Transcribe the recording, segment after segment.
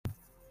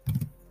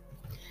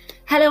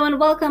Hello and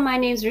welcome. My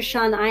name is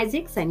Rashawn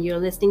Isaacs, and you're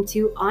listening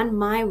to On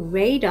My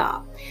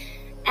Radar.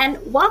 And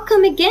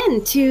welcome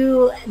again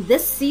to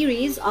this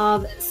series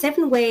of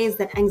 7 ways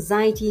that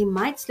anxiety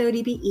might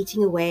slowly be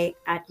eating away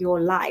at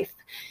your life.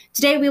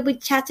 Today, we'll be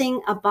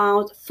chatting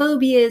about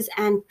phobias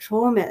and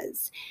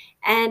traumas.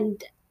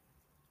 And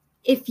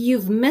if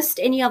you've missed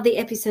any of the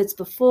episodes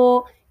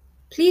before,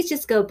 please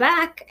just go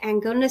back and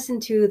go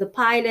listen to the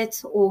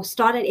pilot or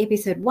start at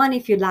episode 1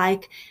 if you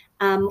like.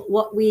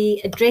 What we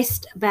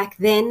addressed back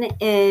then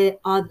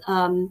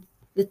are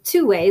the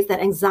 2 ways that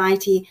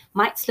anxiety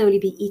might slowly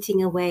be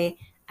eating away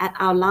at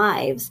our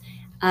lives.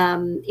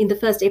 In the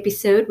first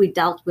episode, we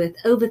dealt with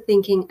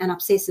overthinking and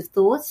obsessive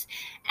thoughts.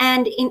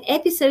 And in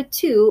episode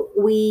 2,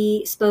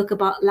 we spoke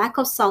about lack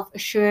of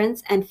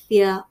self-assurance and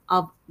fear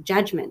of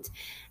judgment.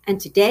 And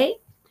today,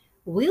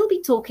 we'll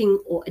be talking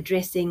or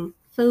addressing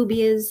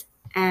phobias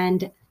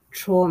and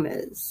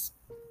traumas.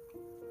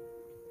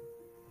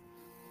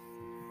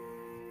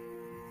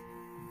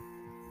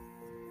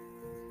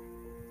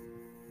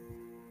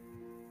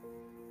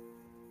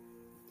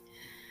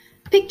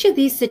 Picture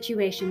these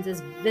situations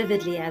as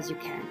vividly as you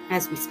can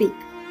as we speak.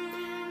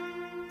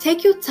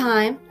 Take your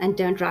time and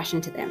don't rush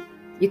into them.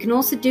 You can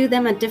also do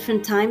them at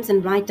different times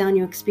and write down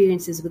your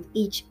experiences with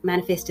each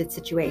manifested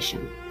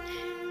situation.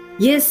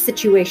 Here's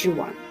situation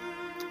 1.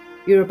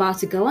 You're about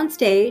to go on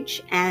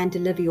stage and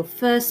deliver your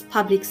first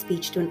public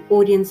speech to an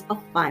audience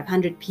of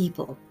 500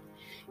 people.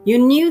 You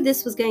knew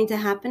this was going to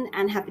happen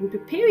and have been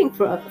preparing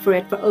for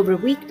it for over a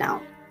week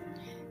now.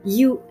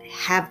 You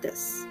have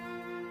this.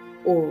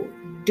 Or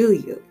do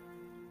you?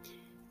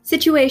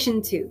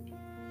 Situation 2.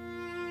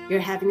 You're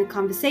having a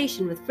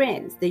conversation with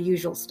friends, the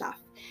usual stuff.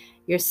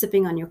 You're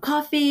sipping on your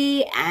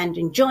coffee and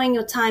enjoying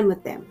your time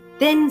with them.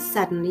 Then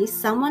suddenly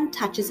someone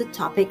touches a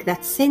topic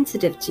that's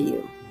sensitive to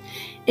you.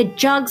 It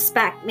jogs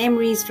back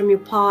memories from your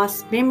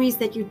past, memories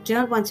that you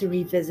don't want to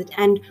revisit,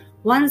 and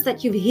ones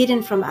that you've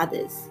hidden from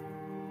others.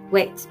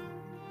 Wait,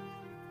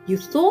 you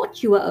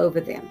thought you were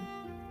over them,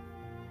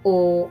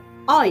 or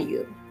are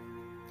you?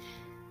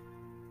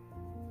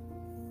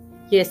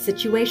 Here's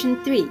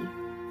situation 3.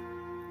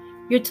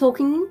 You're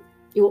taking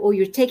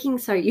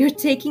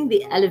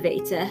the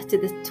elevator to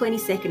the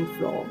 22nd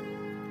floor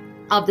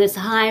of this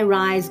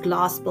high-rise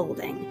glass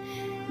building.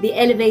 The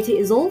elevator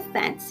is all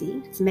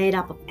fancy. It's made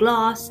up of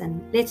glass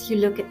and lets you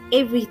look at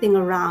everything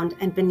around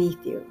and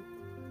beneath you.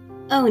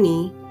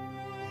 Only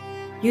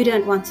you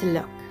don't want to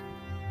look.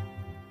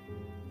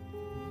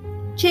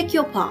 Check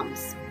your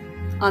palms.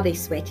 Are they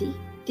sweaty?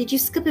 Did you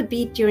skip a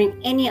beat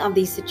during any of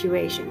these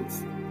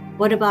situations?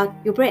 What about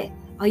your breath?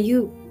 Are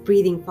you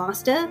breathing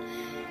faster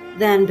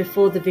than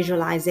before the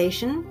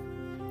visualization?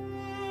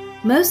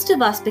 Most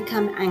of us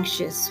become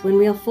anxious when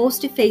we are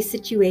forced to face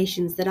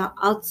situations that are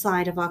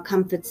outside of our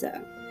comfort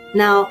zone.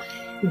 Now,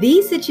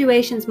 these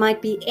situations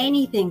might be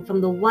anything from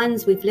the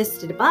ones we've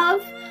listed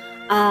above,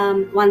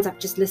 ones I've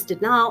just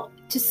listed now,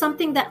 to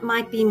something that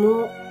might be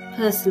more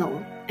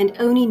personal and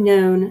only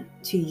known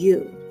to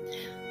you.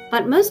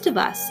 But most of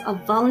us are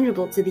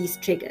vulnerable to these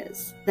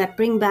triggers that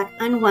bring back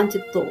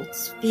unwanted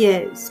thoughts,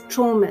 fears,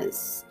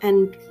 traumas,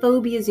 and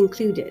phobias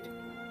included.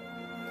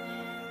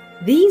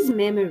 These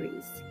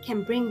memories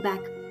can bring back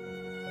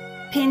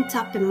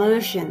pent-up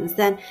emotions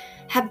that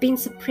have been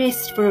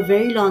suppressed for a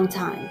very long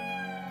time.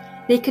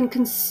 They can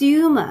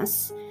consume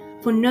us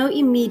for no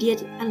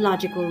immediate and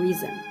logical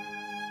reason.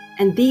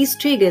 And these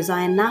triggers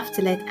are enough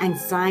to let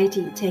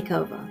anxiety take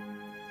over.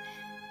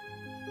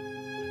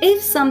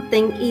 If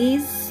something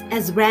is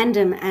as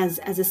random as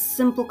a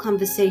simple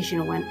conversation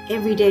or an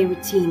everyday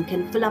routine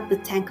can fill up the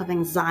tank of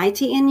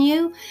anxiety in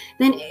you,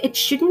 then it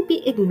shouldn't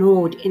be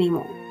ignored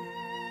anymore.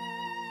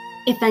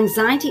 If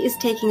anxiety is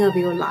taking over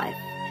your life,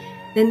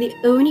 then the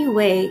only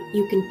way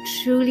you can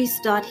truly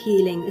start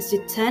healing is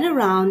to turn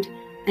around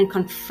and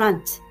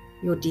confront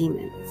your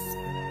demons.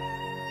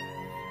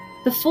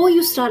 Before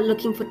you start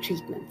looking for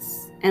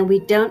treatments, and we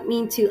don't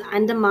mean to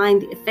undermine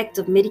the effect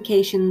of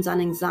medications on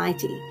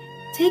anxiety,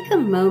 take a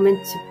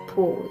moment to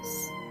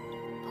pause.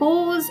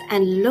 Pause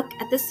and look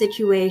at the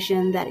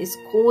situation that is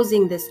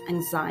causing this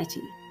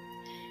anxiety.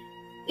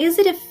 Is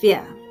it a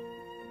fear,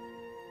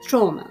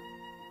 trauma,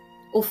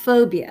 or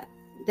phobia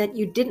that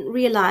you didn't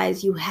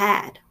realize you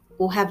had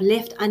or have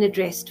left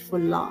unaddressed for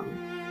long?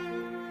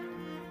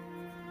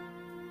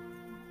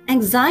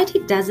 Anxiety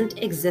doesn't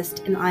exist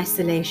in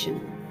isolation.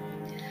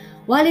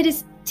 While it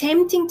is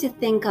tempting to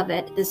think of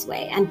it this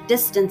way and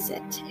distance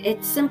it,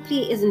 it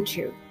simply isn't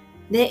true.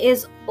 There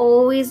is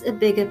always a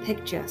bigger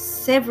picture,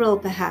 several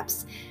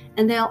perhaps,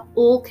 and they are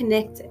all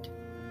connected.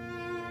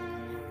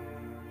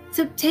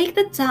 So take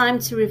the time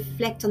to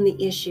reflect on the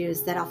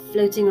issues that are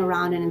floating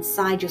around and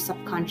inside your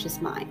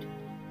subconscious mind.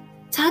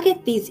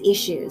 Target these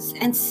issues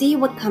and see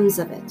what comes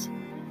of it.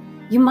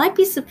 You might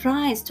be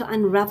surprised to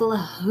unravel a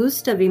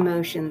host of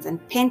emotions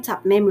and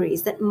pent-up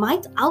memories that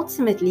might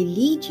ultimately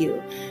lead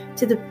you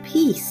to the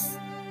peace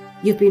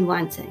you've been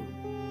wanting.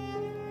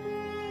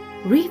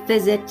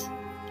 Revisit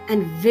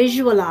and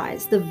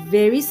visualize the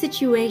very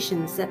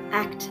situations that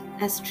act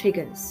as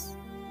triggers.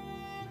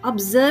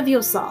 Observe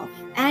yourself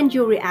and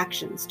your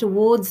reactions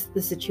towards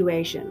the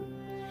situation.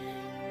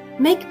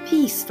 Make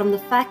peace from the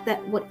fact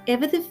that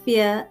whatever the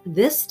fear,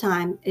 this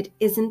time it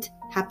isn't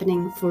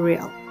happening for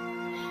real.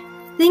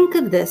 Think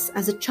of this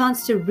as a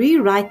chance to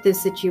rewrite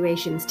those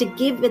situations, to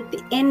give it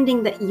the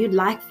ending that you'd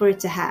like for it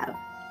to have.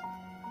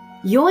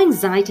 Your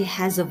anxiety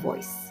has a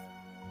voice.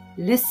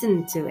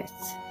 Listen to it.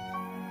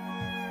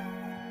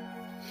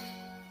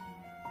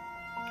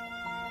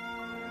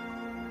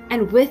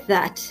 And with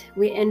that,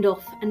 we end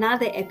off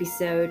another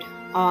episode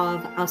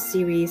of our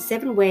series,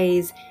 7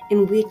 Ways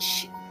in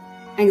Which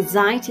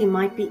Anxiety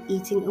Might Be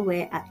Eating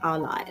Away at Our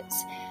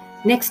Lives.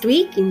 Next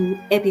week,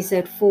 in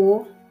episode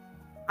 4,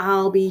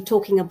 I'll be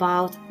talking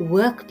about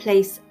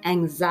workplace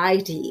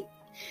anxiety.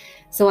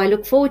 So I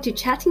look forward to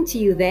chatting to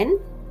you then,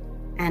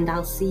 and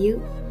I'll see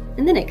you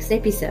in the next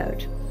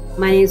episode.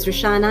 My name is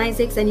Rashan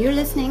Isaacs, and you're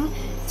listening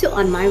to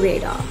On My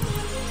Radar.